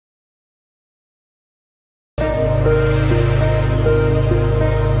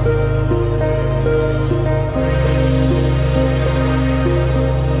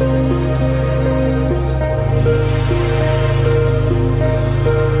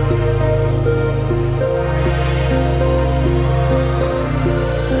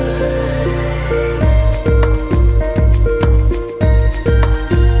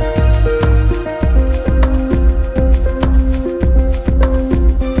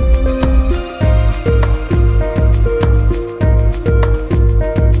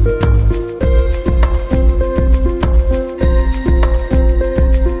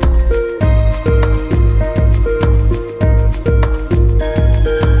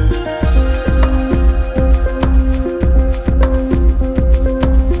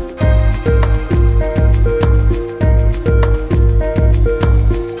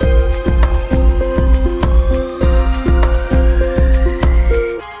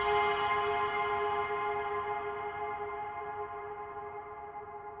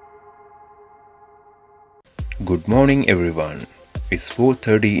Good morning everyone. It's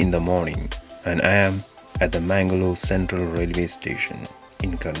 4:30 in the morning and I am at the Mangaluru Central railway station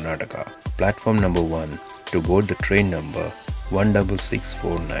in Karnataka, platform number 1 to board the train number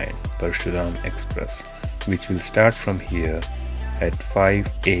 16649 Parasuram Express, which will start from here at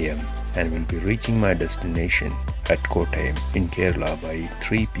 5 am and will be reaching my destination at Kottayam in Kerala by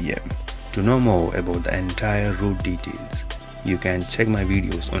 3 pm. To know more about the entire route details, you can check my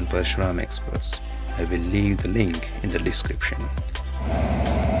videos on Parasuram Express. I will leave the link in the description.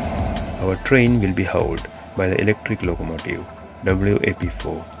 Our train will be hauled by the electric locomotive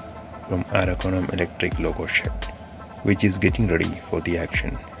WAP4 from Nagercoil Electric Loco Shed, which is getting ready for the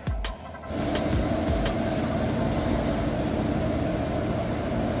action.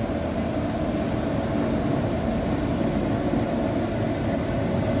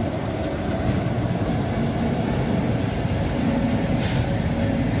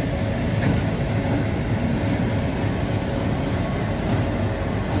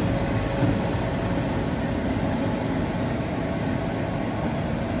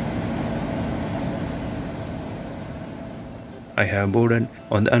 I have boarded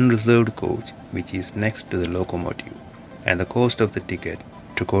on the unreserved coach, which is next to the locomotive, and the cost of the ticket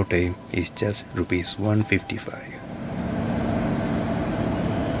to Kottayam is just Rs 155.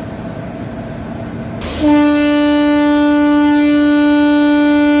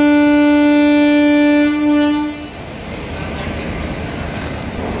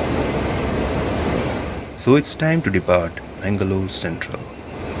 So it's time to depart Mangaluru Central.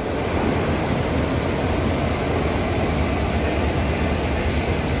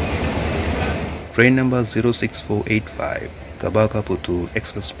 Train number 06485 Kabaka-Puttur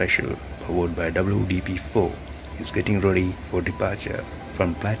Express Special, powered by WDP4, is getting ready for departure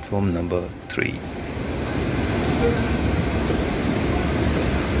from platform number 3.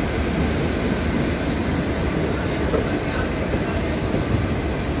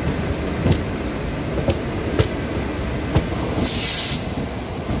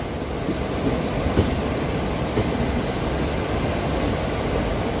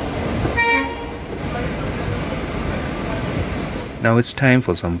 Now it's time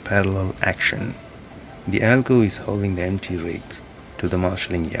for some parallel action. The Alco is hauling the empty rakes to the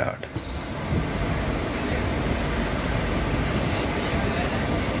marshalling yard.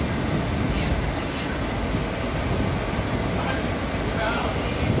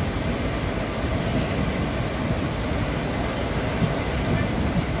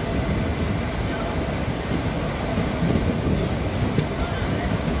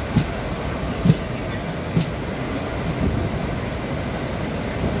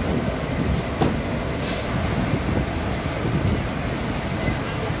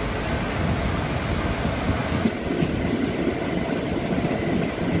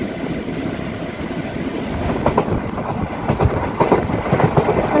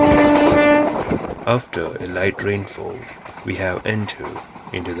 After a light rainfall, we have entered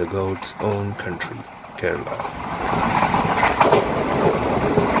into the God's own country, Kerala.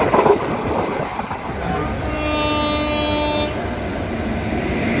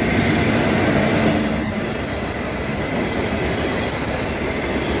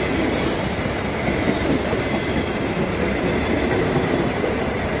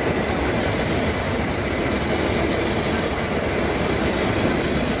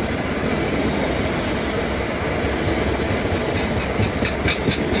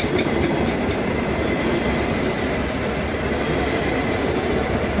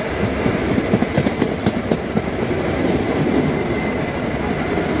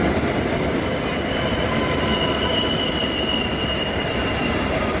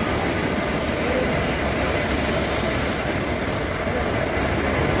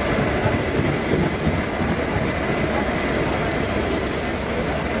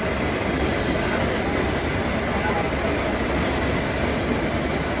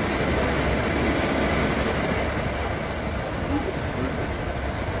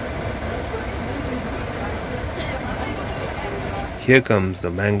 Here comes the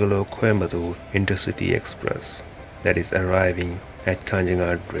Mangalore-Coimbatore Intercity Express that is arriving at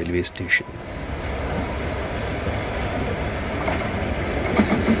Kanjangad railway station.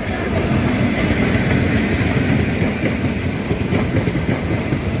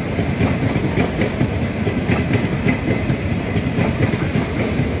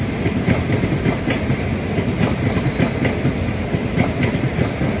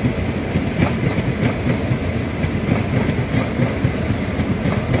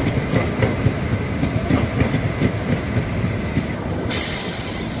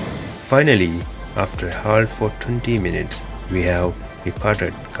 Finally, after a halt for 20 minutes, we have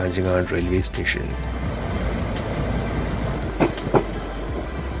departed Kanjangad railway station.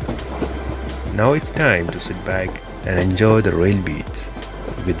 Now it's time to sit back and enjoy the rail beats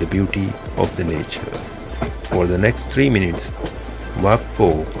with the beauty of the nature. For the next 3 minutes, Mark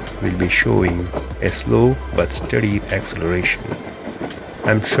 4 will be showing a slow but steady acceleration.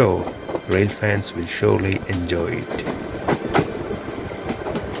 I'm sure rail fans will surely enjoy it.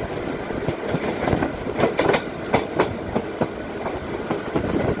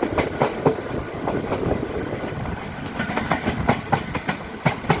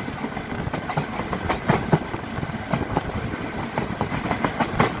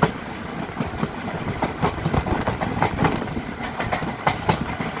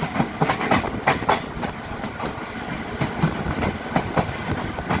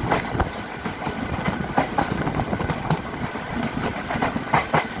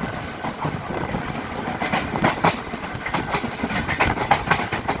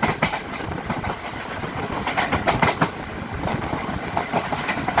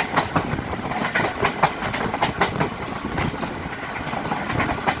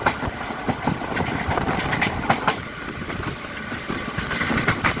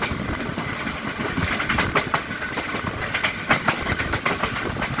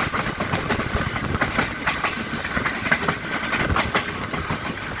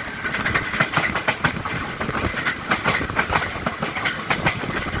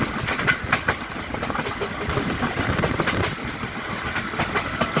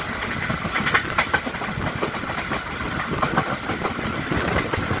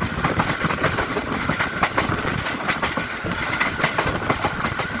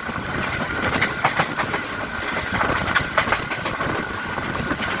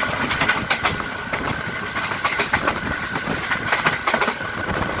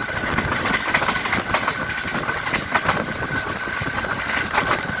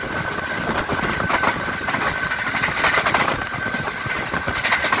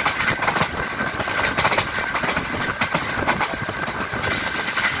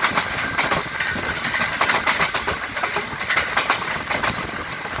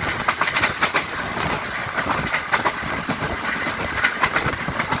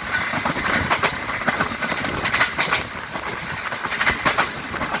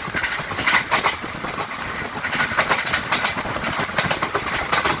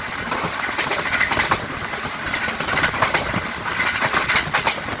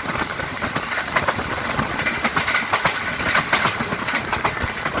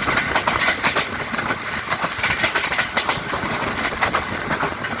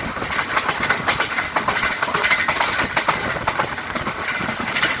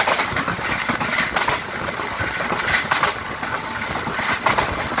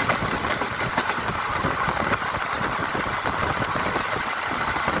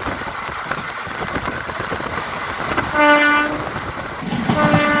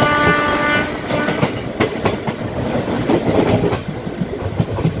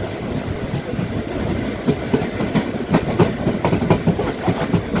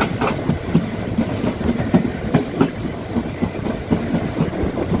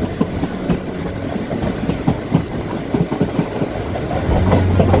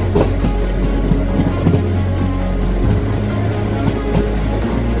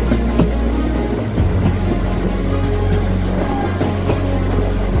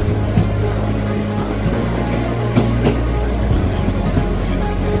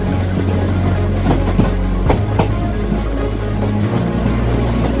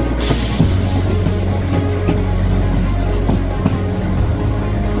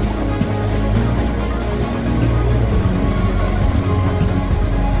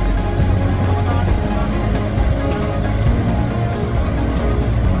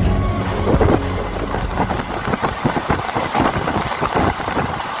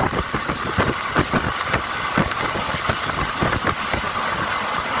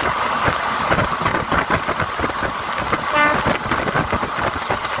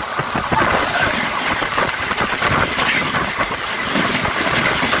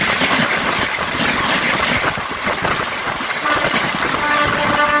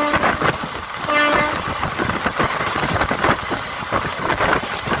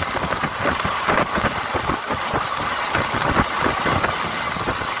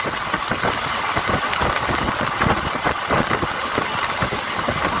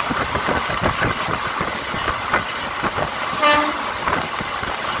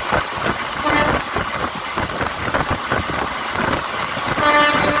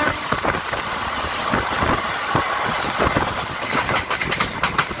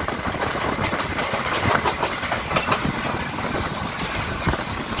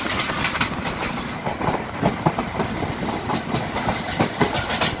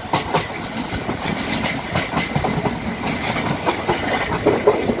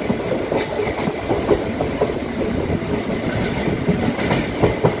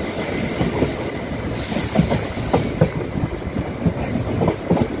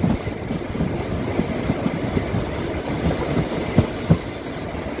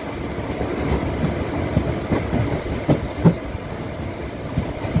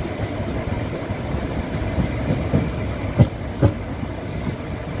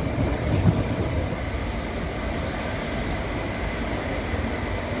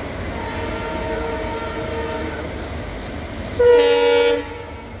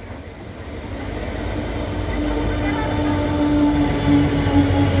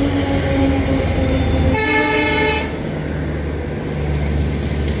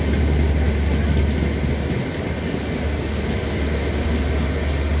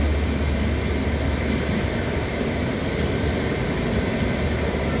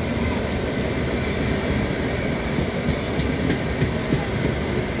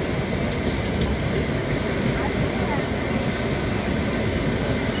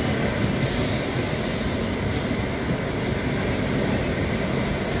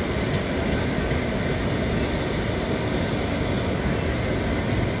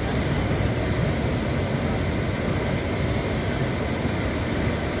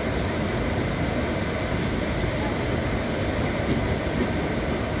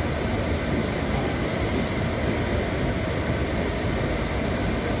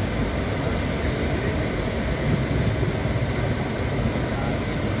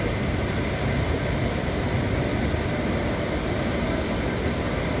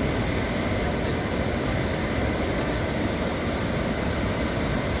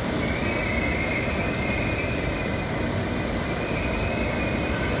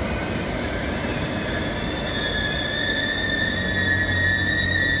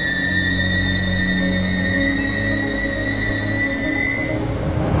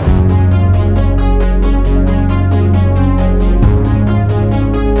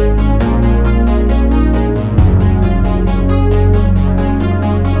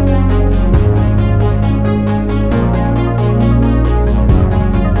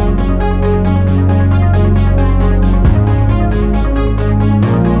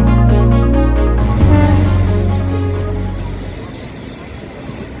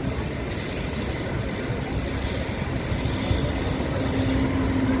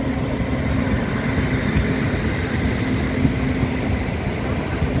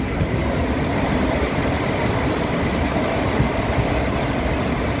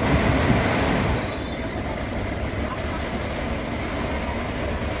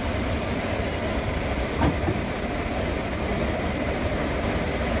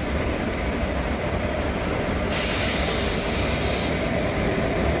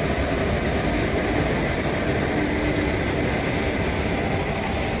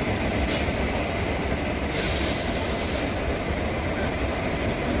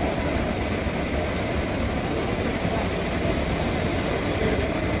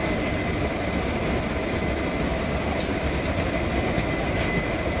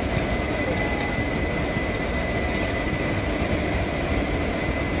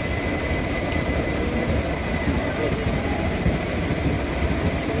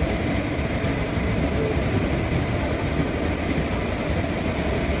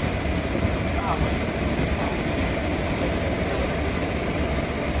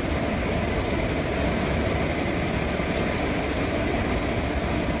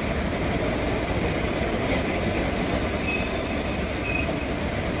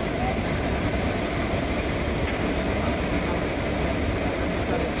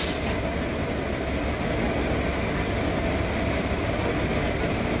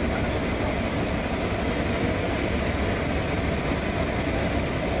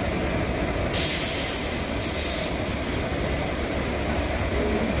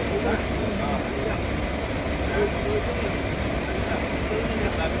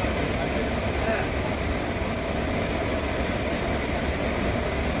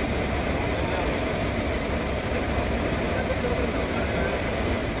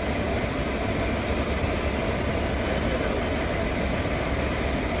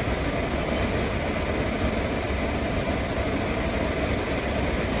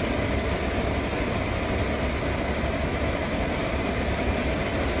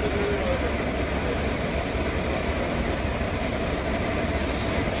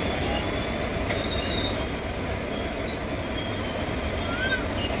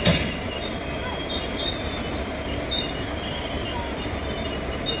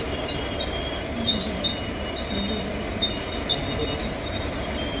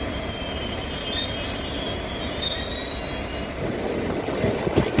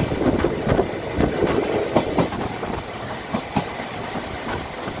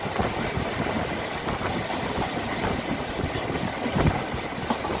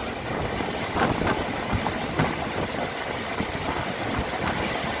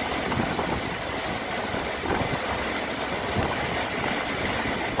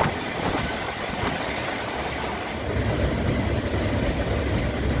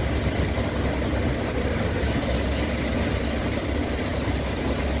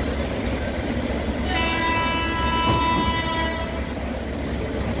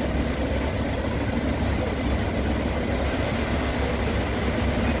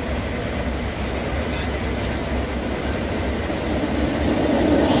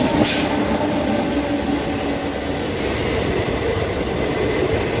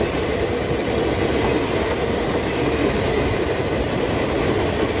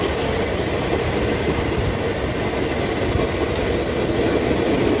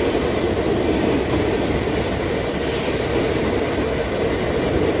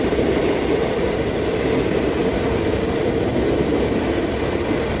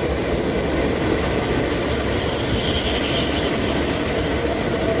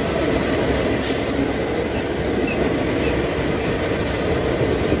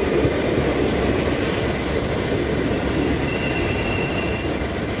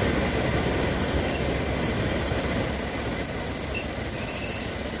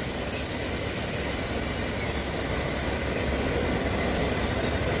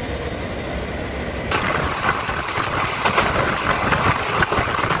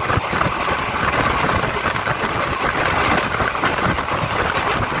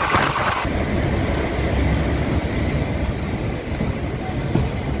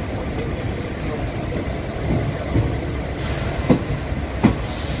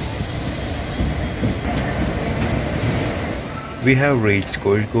 We have reached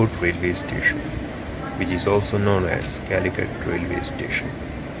Kozhikode railway station, which is also known as Calicut railway station.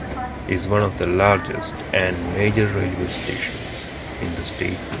 It is one of the largest and major railway stations in the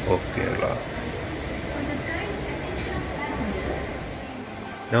state of Kerala.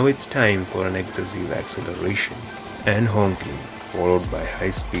 Now it's time for an aggressive acceleration and honking, followed by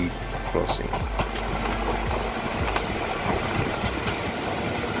high-speed crossing.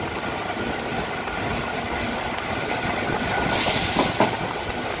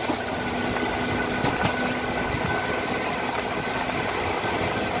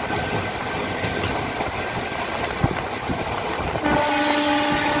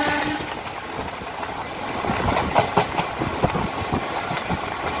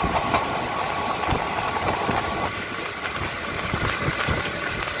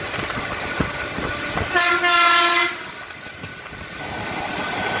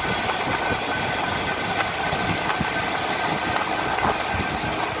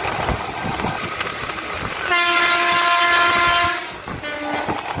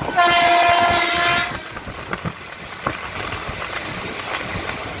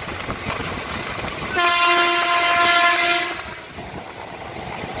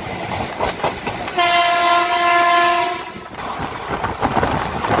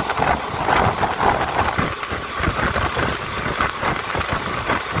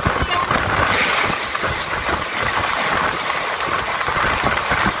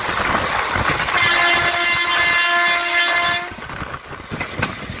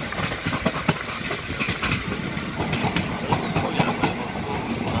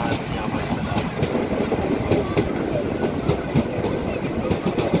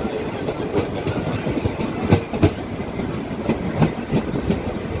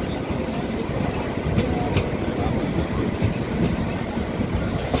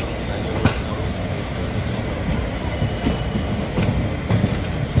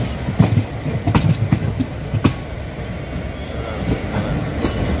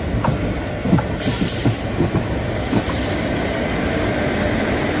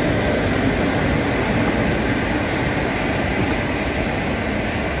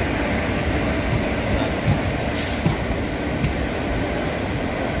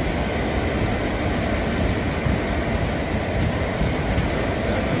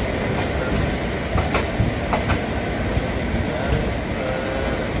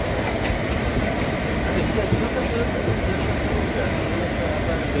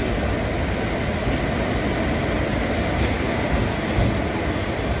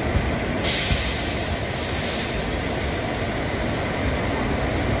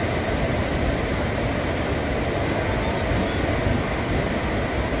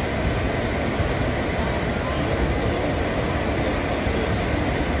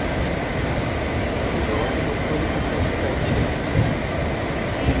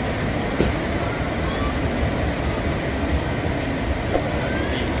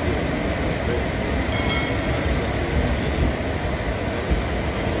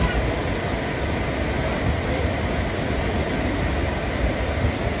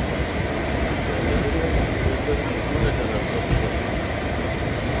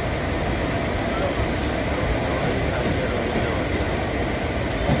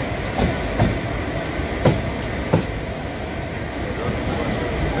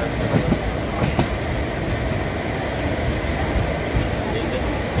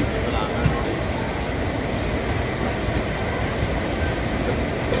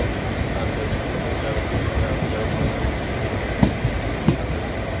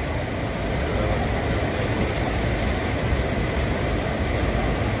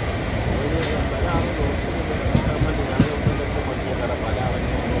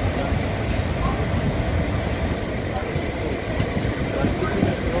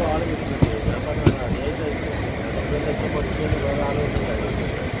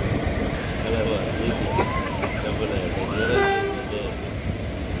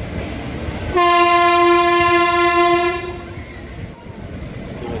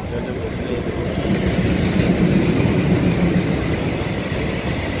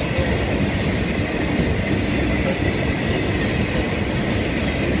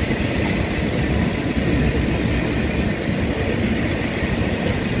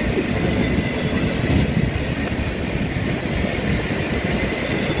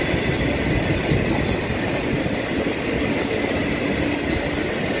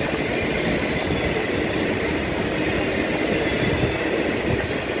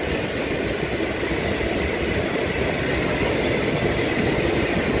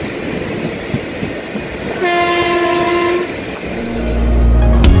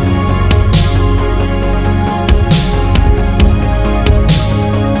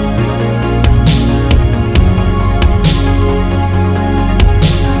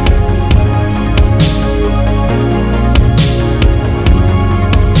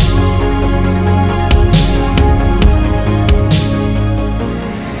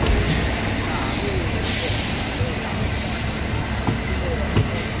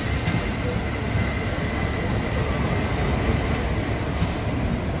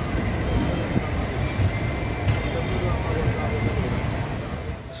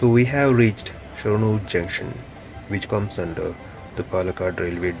 So we have reached Mangaluru Junction, which comes under the Palakkad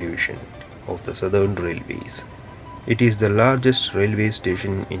Railway Division of the Southern Railways. It is the largest railway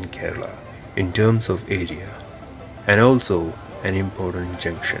station in Kerala in terms of area and also an important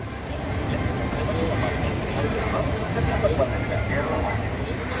junction.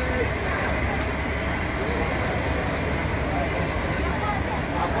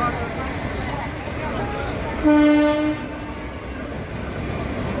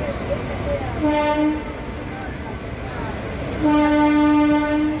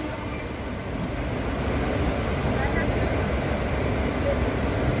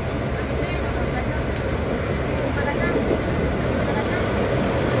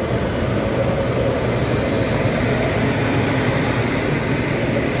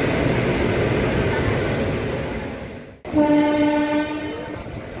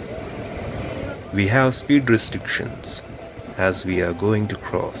 We have speed restrictions as we are going to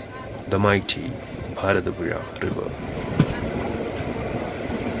cross the mighty Bharatapuzha river.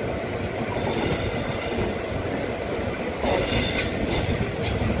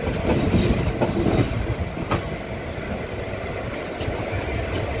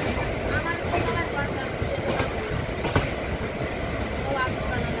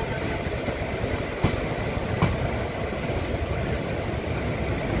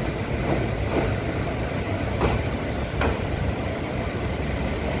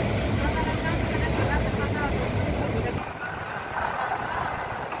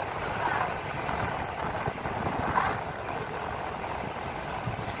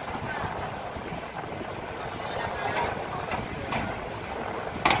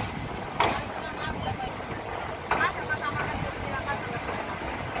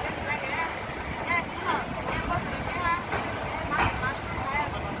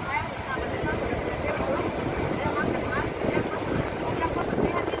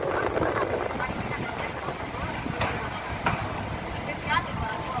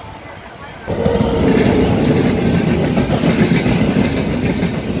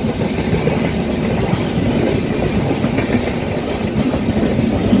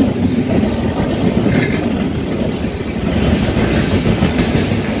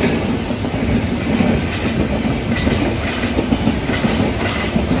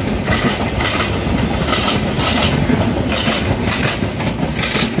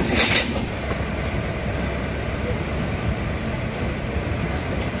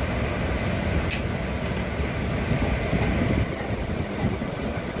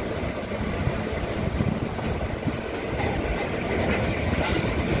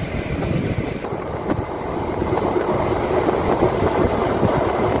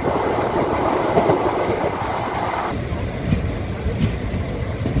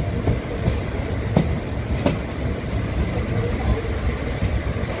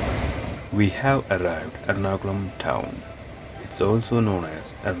 We have arrived at Ernakulam town. It's also known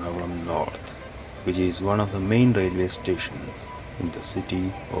as Ernakulam North, which is one of the main railway stations in the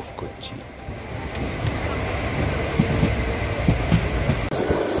city of Kochi.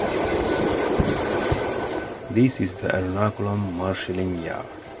 This is the Ernakulam Marshalling Yard,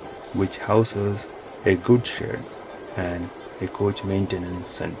 which houses a goods shed and a coach maintenance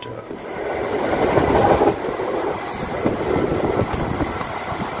center.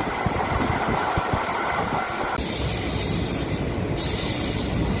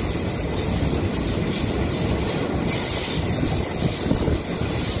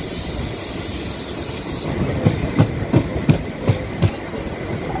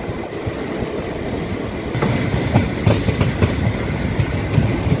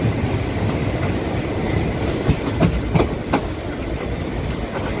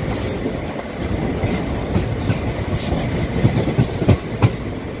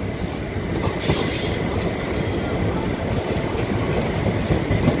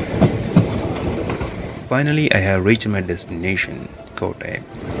 Finally, I have reached my destination, Kottayam.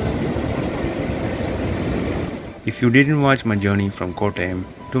 If you didn't watch my journey from Kottayam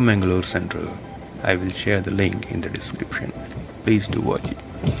to Mangaluru Central, I will share the link in the description. Please do watch it.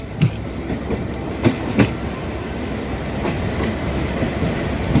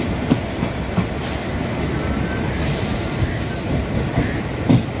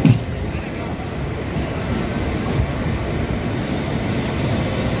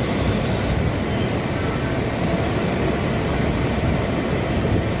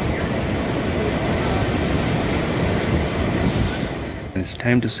 It's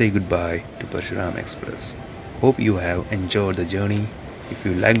time to say goodbye to Parasuram Express. Hope you have enjoyed the journey. If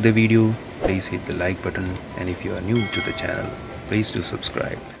you liked the video, please hit the like button, and if you are new to the channel, please do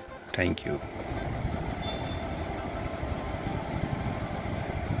subscribe. Thank you.